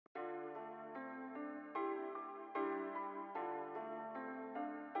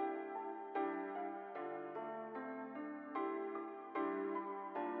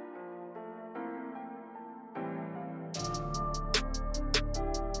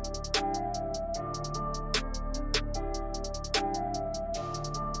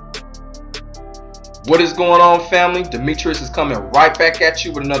What is going on, family? Demetrius is coming right back at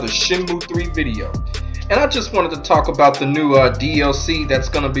you with another Shenmue 3 video. And I just wanted to talk about the new DLC that's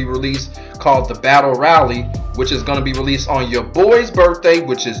going to be released called the Battle Rally, which is going to be released on your boy's birthday,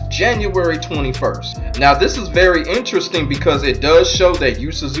 which is January 21st. Now this is very interesting because it does show that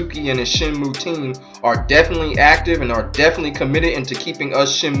Yu Suzuki and his Shenmue team are definitely active and are definitely committed into keeping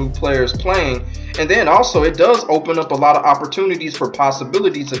us Shenmue players playing. And then also it does open up a lot of opportunities for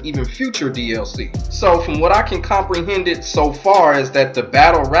possibilities of even future DLC. So from what I can comprehend it so far is that the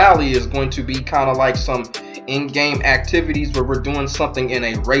Battle Rally is going to be kind of like some in-game activities where we're doing something in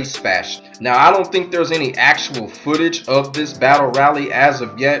a race fashion. Now I don't think there's any actual footage of this Battle Rally as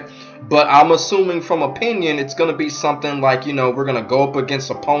of yet, but I'm assuming from opinion it's going to be something like, you know, we're going to go up against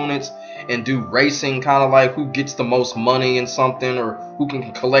opponents and do racing, kind of like who gets the most money in something or who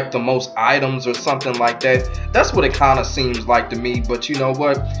can collect the most items or something like that. That's what it kind of seems like to me, but you know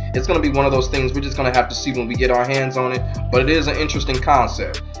what, it's going to be one of those things we're just going to have to see when we get our hands on it, but it is an interesting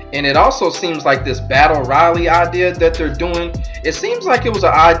concept. And it also seems like this Battle Rally idea that they're doing, it seems like it was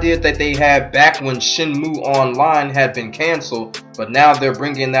an idea that they had back when Shenmue Online had been canceled, but now they're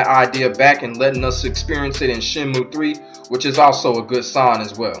bringing that idea back and letting us experience it in Shenmue 3, which is also a good sign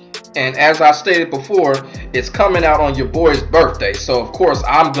as well. And as I stated before, it's coming out on your boy's birthday, so of course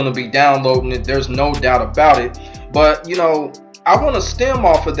I'm going to be downloading it, there's no doubt about it. But you know, I want to stem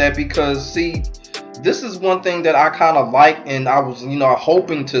off of that because see, this is one thing that I kind of like, and I was, you know,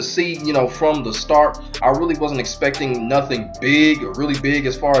 hoping to see, you know, from the start. I really wasn't expecting nothing big or really big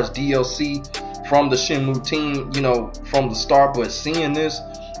as far as DLC from the Shenmue team, you know, from the start. But seeing this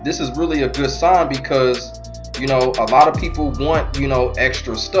is really a good sign because, you know, a lot of people want, you know,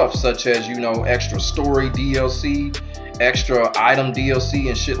 extra stuff such as, you know, extra story DLC, extra item DLC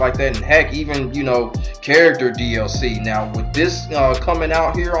and shit like that, and heck, even, you know, character DLC. Now with this coming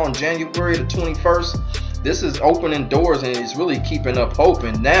out here on January the 21st, this is opening doors and it's really keeping up hope.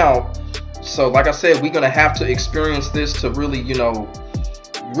 And now, so like I said, we're gonna have to experience this to really, you know,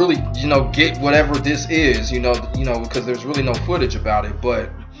 get whatever this is, you know, because there's really no footage about it.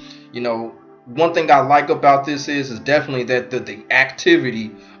 But you know, one thing I like about this is definitely that the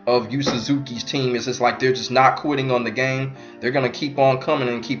activity of Yu Suzuki's team is just like they're just not quitting on the game. They're gonna keep on coming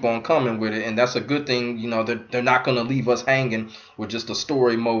and keep on coming with it, and that's a good thing. You know, they're not gonna leave us hanging with just a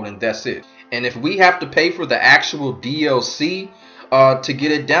story mode and that's it. And if we have to pay for the actual DLC to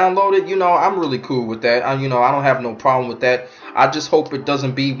get it downloaded, you know, I'm really cool with that. You know, I don't have no problem with that. I just hope it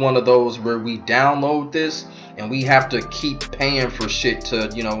doesn't be one of those where we download this and we have to keep paying for shit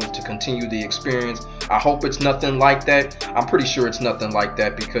to, you know, to continue the experience. I hope it's nothing like that. I'm pretty sure it's nothing like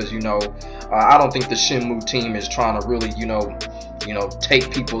that because, you know, I don't think the Shenmue team is trying to really, you know,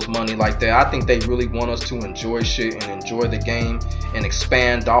 take people's money like that. I think they really want us to enjoy shit and enjoy the game and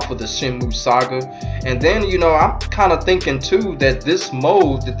expand off of the Shenmue saga. And then, you know, I'm kind of thinking too that this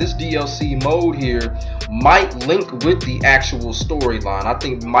mode, that this DLC mode here might link with the actual storyline. I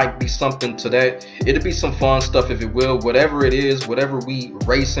think it might be something to that. It'll be some fun stuff if it will. Whatever it is, whatever we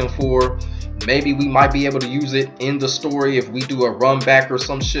racing for, maybe we might be able to use it in the story if we do a run back or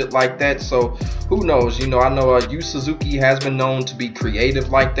some shit like that. So who knows? You know, I know Yu Suzuki has been known to be creative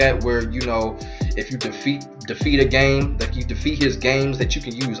like that, where, you know, if you defeat a game, like you defeat his games, that you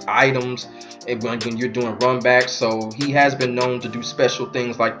can use items when you're doing run backs. So he has been known to do special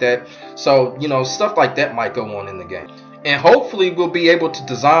things like that. So, you know, stuff like that might go on in the game. And hopefully we'll be able to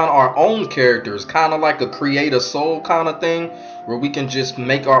design our own characters, kind of like a create a soul kind of thing, where we can just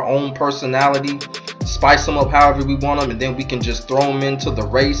make our own personality, spice them up however we want them, and then we can just throw them into the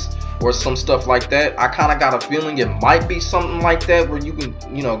race or some stuff like that. I kind of got a feeling it might be something like that, where you can,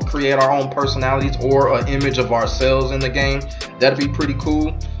 you know, create our own personalities or an image of ourselves in the game. That'd be pretty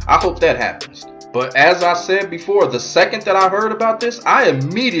cool. I hope that happens. But as I said before, the second that I heard about this, I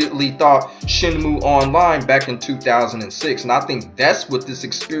immediately thought Shenmue Online back in 2006. And I think that's what this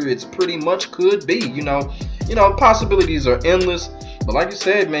experience pretty much could be. You know, possibilities are endless. But like you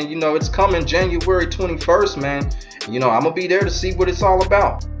said, man, you know, it's coming January 21st, man. You know, I'm going to be there to see what it's all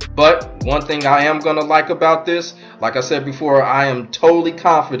about. But one thing I am going to like about this, like I said before, I am totally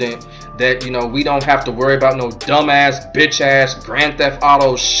confident that, you know, we don't have to worry about no dumbass, bitch-ass, Grand Theft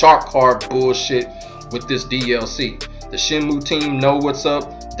Auto shark card bullshit with this DLC. The Shenmue team know what's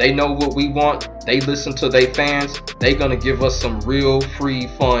up. They know what we want. They listen to their fans. They going to give us some real free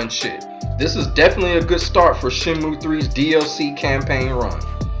fun shit. This is definitely a good start for Shenmue 3's DLC campaign run.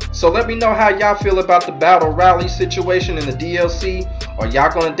 So let me know how y'all feel about the Battle Rally situation in the DLC. Are y'all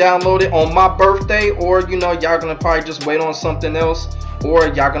gonna download it on my birthday, or, you know, y'all gonna probably just wait on something else, or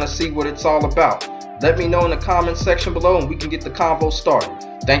y'all gonna see what it's all about? Let me know in the comment section below and we can get the convo started.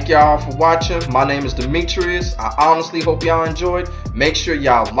 Thank y'all for watching. My name is Demetrius. I honestly hope y'all enjoyed. Make sure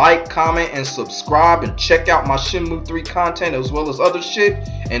y'all like, comment, and subscribe, and check out my Shenmue 3 content as well as other shit.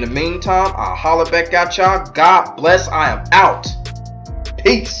 In the meantime, I'll holler back at y'all. God bless. I am out.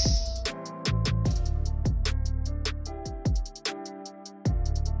 Peace.